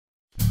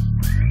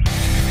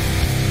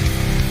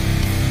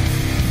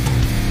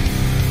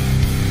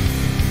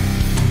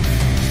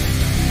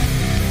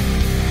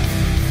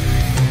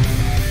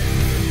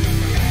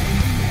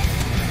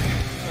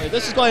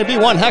This is going to be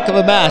one heck of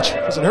a match.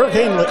 Was it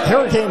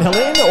Hurricane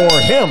Helene or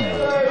him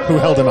who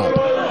held him up?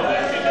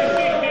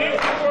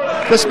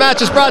 This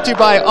match is brought to you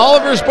by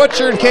Oliver's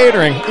Butcher and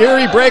Catering,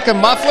 Erie Brake and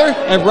Muffler,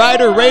 and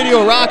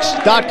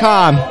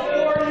RiderRadioRocks.com.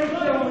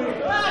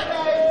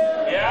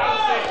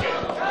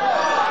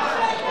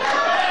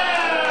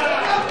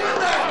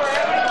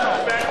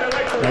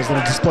 Nice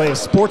little display of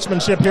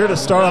sportsmanship here to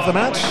start off the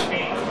match.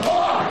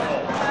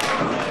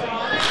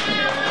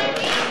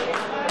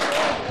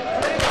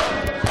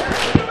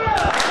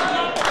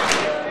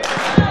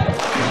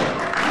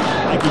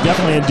 Mikey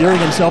definitely endearing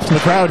himself to the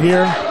crowd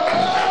here.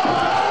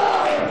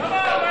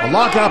 A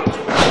lockup.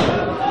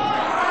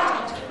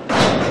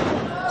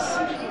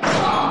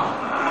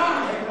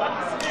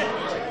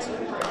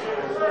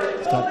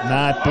 It's got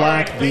Matt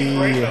Black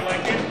in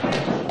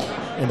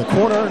the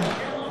corner.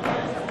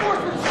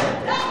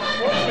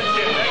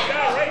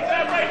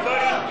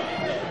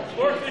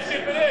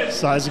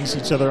 Sizing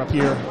each other up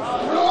here.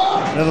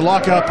 Another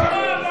lockup.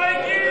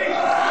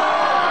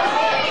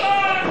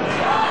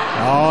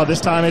 Oh, this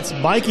time it's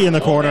Mikey in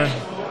the corner.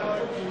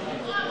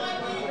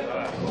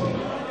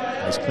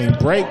 Nice clean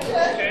break,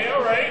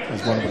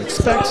 as one would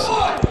expect.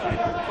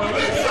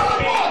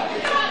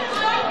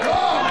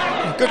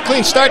 Good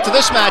clean start to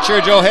this match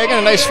here, Joe Hagan.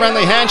 A nice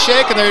friendly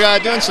handshake, and they're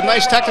doing some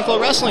nice technical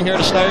wrestling here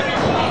to start.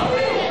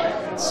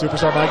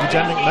 Superstar Mikey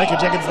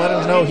Jenkins letting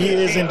us know he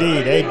is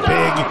indeed a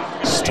big,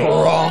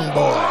 strong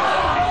boy.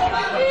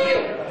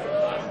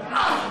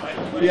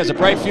 He has a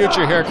bright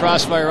future here at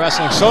Crossfire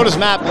Wrestling. So does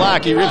Matt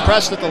Black. He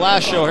impressed at the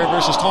last show here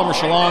versus Tomer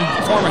Shalom,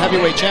 former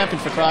heavyweight champion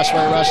for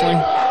Crossfire Wrestling.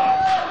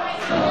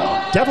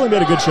 Definitely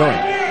made a good showing.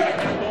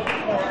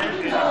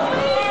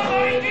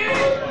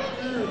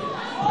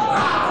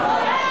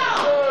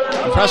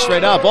 Impressed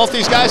right now. Both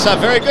these guys have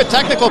very good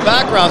technical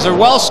backgrounds. They're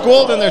well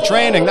schooled in their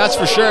training, that's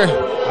for sure.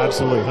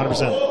 Absolutely,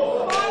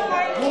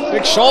 100%.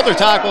 Big shoulder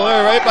tackle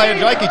there right by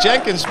Mikey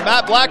Jenkins.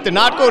 Matt Black did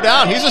not go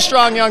down. He's a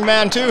strong young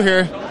man too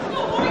here.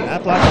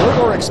 Matt Black, a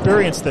little more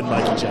experienced than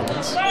Mikey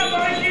Jenkins.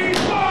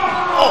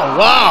 Oh,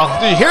 wow.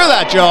 Did you hear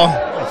that, Joe?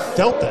 I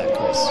felt that,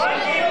 Chris.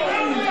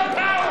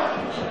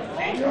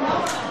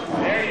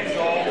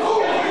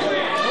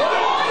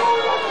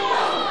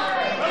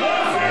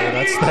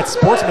 That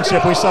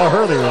sportsmanship we saw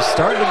earlier is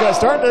starting to be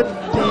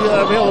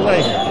veiled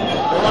away here.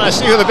 They want to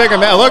see who the bigger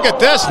man. Look at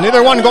this.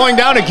 Neither one going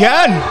down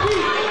again.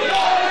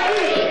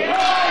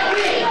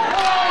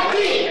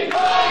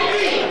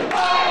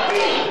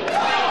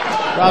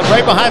 Crowd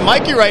right behind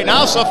Mikey right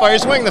now so far.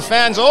 He's winning the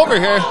fans over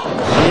here.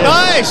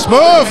 Nice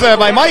move there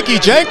by Mikey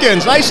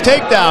Jenkins. Nice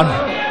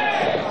takedown.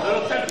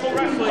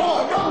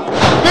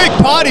 Big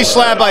body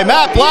slam by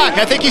Matt Black.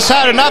 I think he's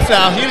had enough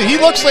now. He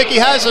looks like he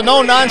has a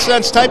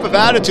no-nonsense type of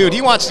attitude.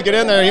 He wants to get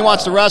in there. He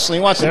wants to wrestle.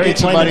 He wants to beat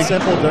somebody. Very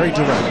plain and simple, very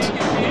direct.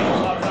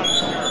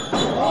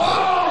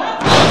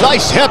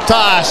 Nice hip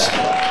toss.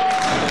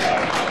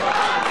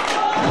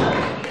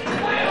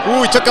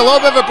 Ooh, he took a little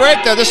bit of a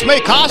break there. This may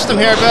cost him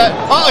here, but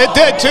oh, it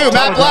did too.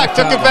 Matt Black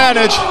took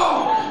advantage.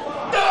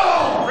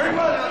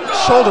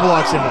 Shoulder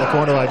blocks into the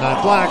corner by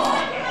Matt Black.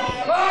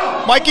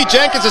 Mikey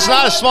Jenkins is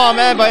not a small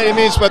man by any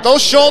means, but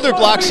those shoulder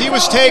blocks he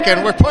was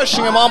taking were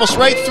pushing him almost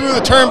right through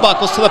the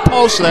turnbuckles to the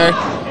post there.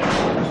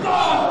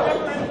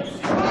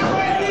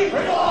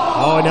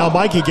 Oh, now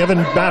Mikey giving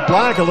Matt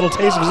Black a little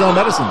taste of his own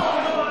medicine.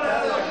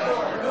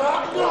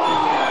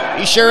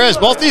 He sure is.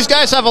 Both these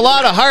guys have a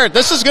lot of heart.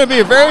 This is going to be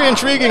a very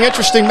intriguing,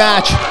 interesting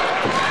match.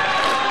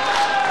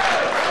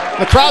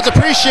 The crowd's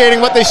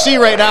appreciating what they see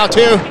right now,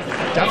 too.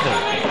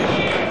 Definitely.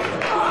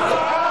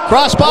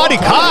 Crossbody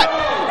caught.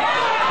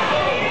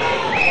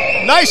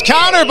 Nice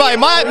counter by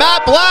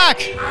Matt Black.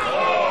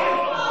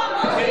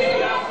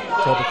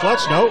 Double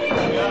clutch, no.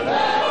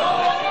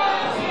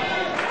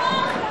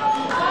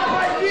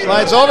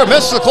 Slides over,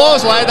 misses the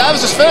clothesline. That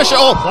was his finisher.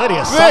 Oh, plenty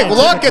of big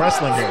look at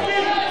wrestling here.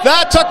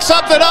 That took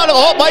something out of.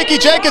 Oh, Mikey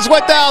Jenkins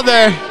went down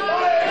there.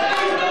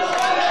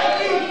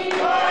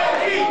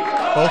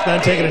 Both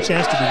men taking a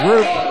chance to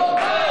regroup.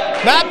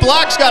 Matt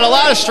Black's got a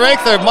lot of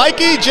strength there.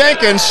 Mikey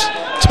Jenkins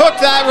took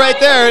that right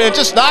there and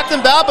just knocked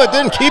him down, but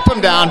didn't keep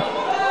him down.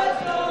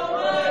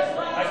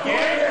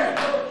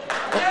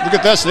 Oh, look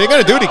at this. Are they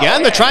going to do it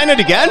again? They're trying it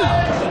again?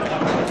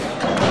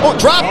 Oh,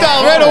 drop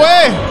down right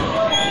away.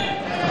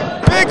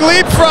 Big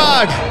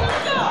leapfrog.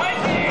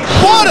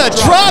 What a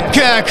drop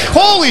kick.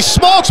 Holy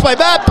smokes by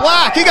Matt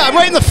Black. He got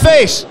right in the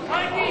face.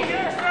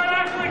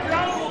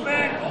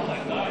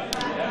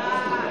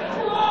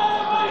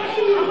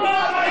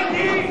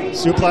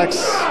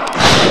 Suplex.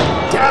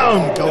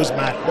 Down goes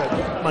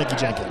Mikey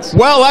Jenkins.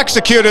 Well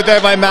executed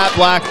there by Matt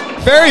Black.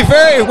 Very,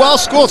 very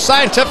well-schooled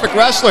scientific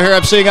wrestler here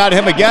I'm seeing out of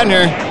him again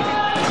here.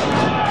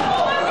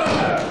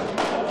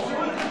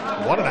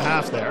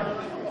 1.5 there.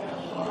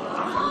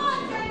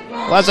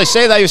 Well, as I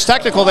say that, he was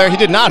technical there. He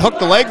did not hook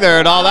the leg there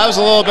at all. That was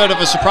a little bit of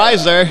a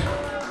surprise there.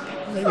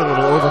 Maybe a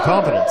little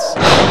overconfidence.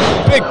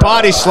 Big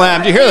body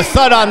slam. Do you hear the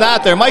thud on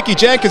that there? Mikey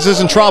Jenkins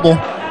is in trouble.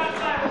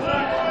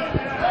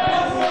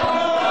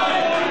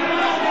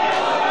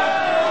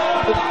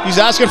 He's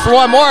asking for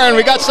one more, and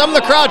we got some of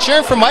the crowd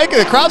cheering for Mikey.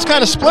 The crowd's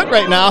kind of split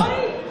right now.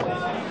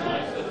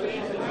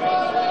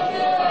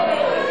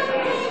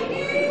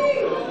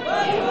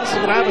 See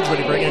what happens when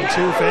you bring in 2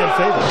 fan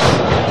favorites.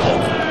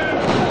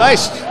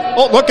 Nice.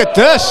 Oh, look at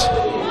this.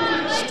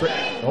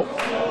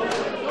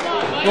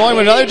 Going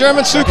with another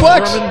German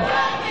suplex.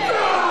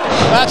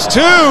 That's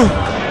 2.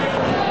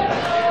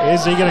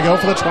 Is he going to go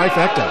for the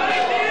trifecta?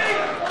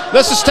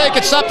 This is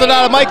taking something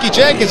out of Mikey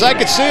Jenkins. I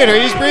can see it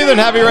here. He's breathing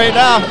heavy right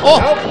now.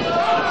 Oh,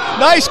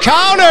 nice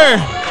counter.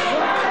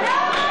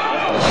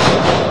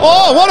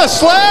 Oh, what a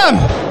slam.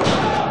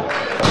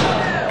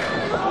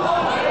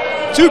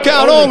 2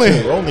 count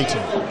only. Only 2.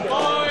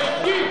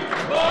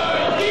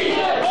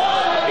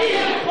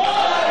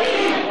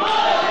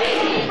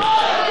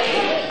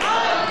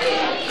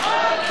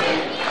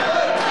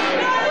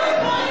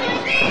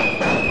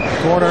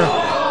 Corner.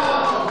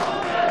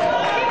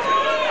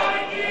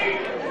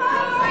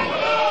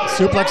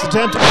 Suplex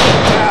attempt.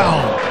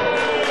 Down.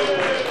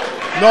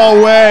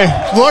 No way.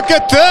 Look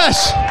at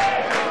this.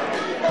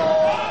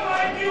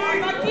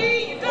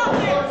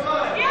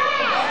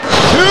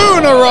 2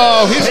 in a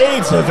row. He's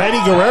Shades of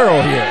Eddie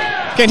Guerrero here.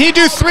 Can he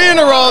do 3 in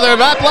a row there?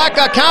 Matt Black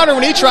got countered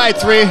when he tried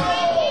 3.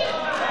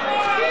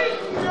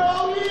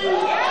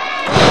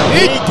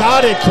 He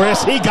got it,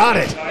 Chris. He got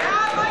it.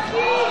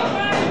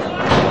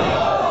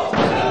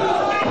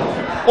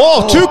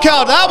 Oh, 2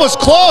 count. That was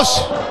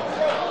close.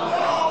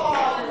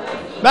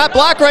 Matt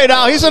Black right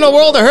now. He's in a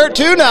world of hurt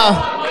too now.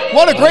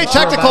 What a great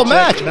technical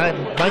match.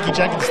 Mikey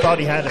Jenkins thought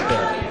he had it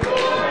there.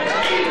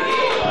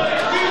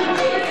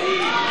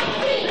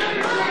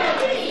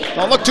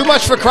 Don't look too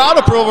much for crowd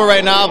approval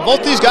right now.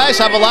 Both these guys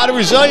have a lot of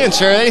resilience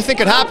here. Anything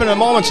could happen at a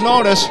moment's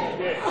notice.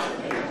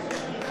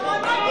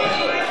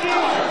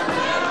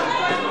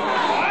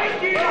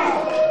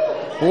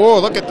 Oh,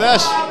 look at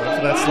this. Went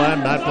for that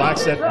slam. Matt Black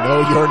said,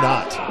 "No, you're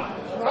not."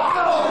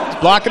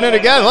 He's blocking it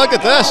again. Look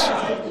at this.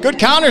 Good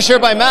counters here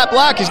by Matt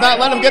Black. He's not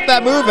letting him get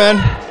that move in.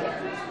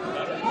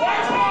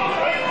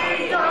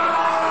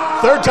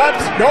 3rd time.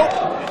 Nope.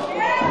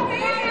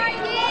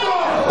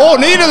 Oh,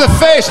 knee to the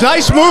face.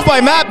 Nice move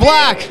by Matt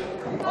Black.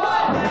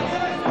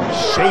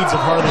 Shades of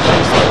Harley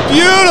Davidson.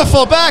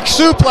 Beautiful back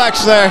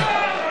suplex there.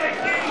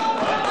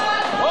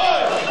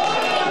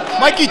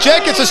 Mikey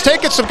Jenkins has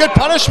taken some good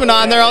punishment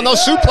on there on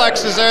those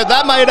suplexes there.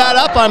 That might add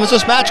up on him as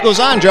this match goes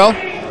on, Joe.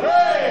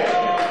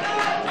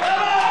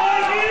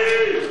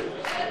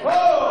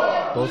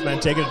 Both men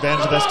taking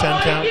advantage of this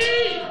 10 count.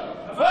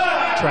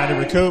 Trying to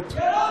recoup.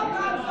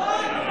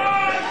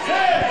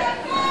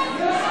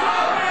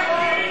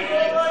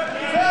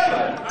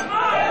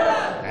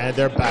 And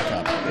they're back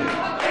up.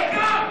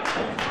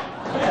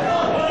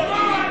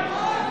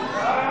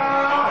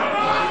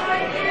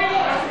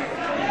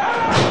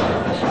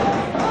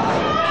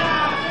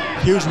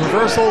 Huge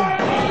reversal.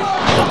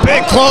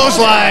 Big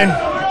clothesline.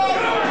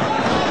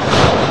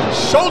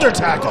 Shoulder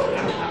tackle.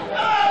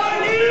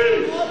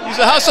 He's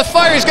a house of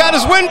fire. He's got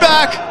his win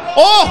back.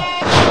 Oh,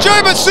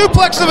 German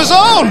suplex of his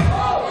own.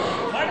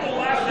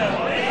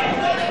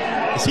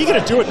 Is he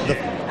going to do it?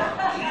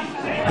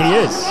 He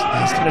is.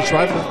 He's going to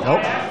try for it.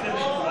 Nope.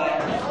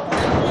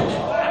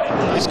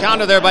 He's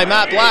countered there by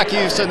Matt Black.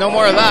 He said no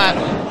more of that.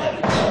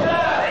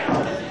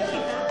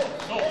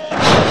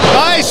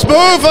 Nice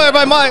move there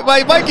by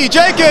Mikey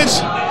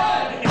Jenkins.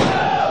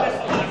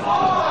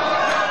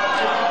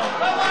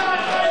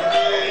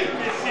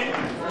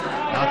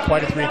 Not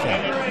quite a 3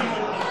 count.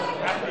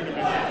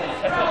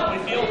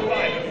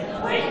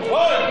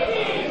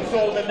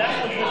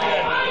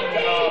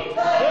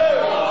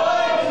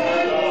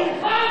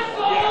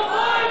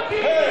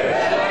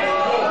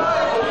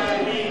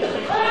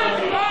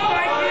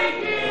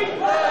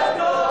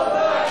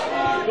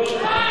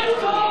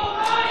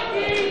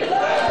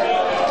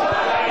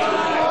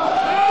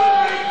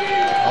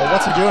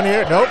 What's he doing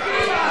here? Nope.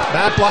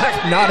 Matt Black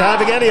not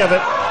having any of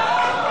it.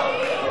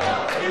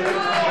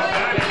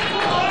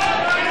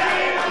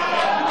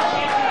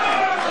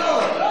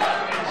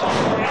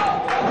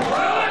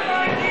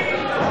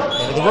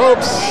 Into the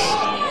ropes.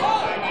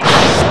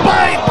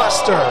 Spine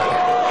buster.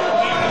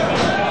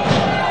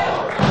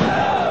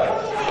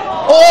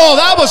 Oh,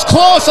 that was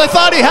close. I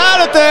thought he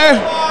had it there.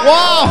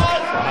 Wow.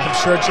 I'm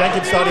sure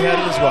Jenkins thought he had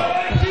it as well.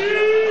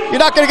 You're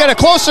not going to get a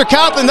closer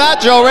count than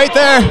that, Joe, right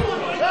there.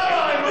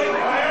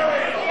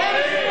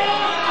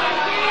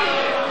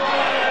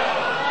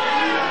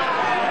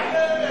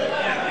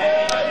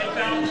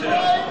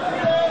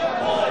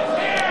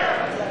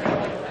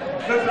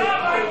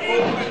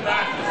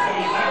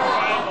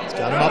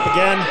 Got him up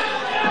again.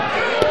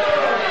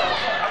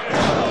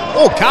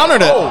 Oh,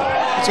 countered it.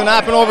 What's going to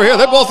happen over here?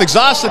 They're both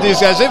exhausted, these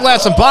guys. They've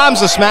landed some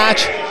bombs this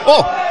match.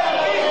 Oh.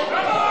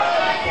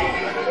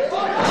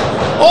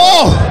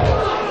 Oh.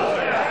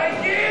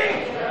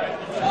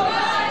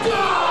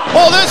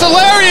 Oh, there's a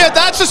lariat.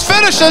 That's his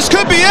finish. This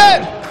could be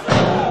it.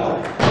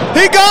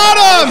 He got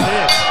him.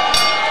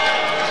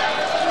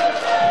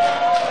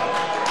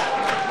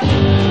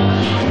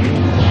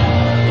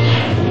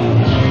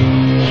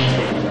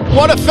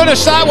 What a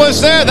finish that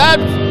was there. That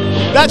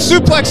That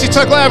suplex he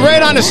took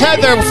right on his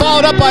head there,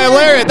 followed up by a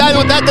lariat.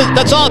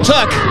 That's all it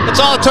took. That's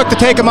all it took to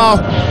take him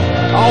out.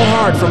 All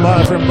hard from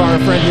our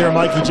friend here,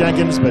 Mikey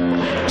Jenkins, but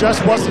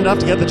just wasn't enough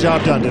to get the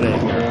job done today.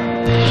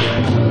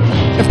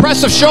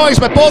 Impressive showings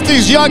by both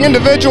these young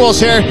individuals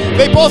here.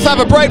 They both have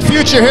a bright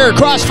future here at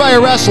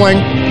Crossfire Wrestling.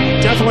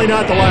 Definitely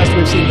not the last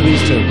we've seen of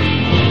these two.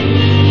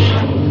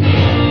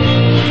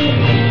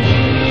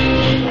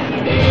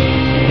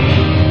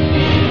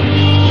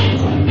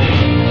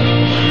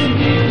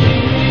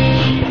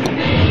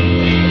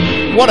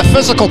 What a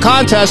physical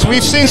contest.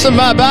 We've seen some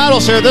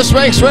battles here. This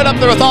ranks right up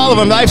there with all of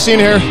them that I've seen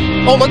here.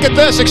 Oh, look at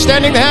this.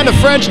 Extending the hand of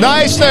French.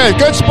 Nice there.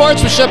 Good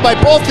sportsmanship by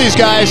both these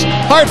guys.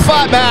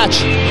 Hard-fought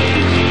match.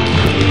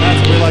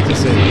 That's what we like to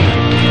see.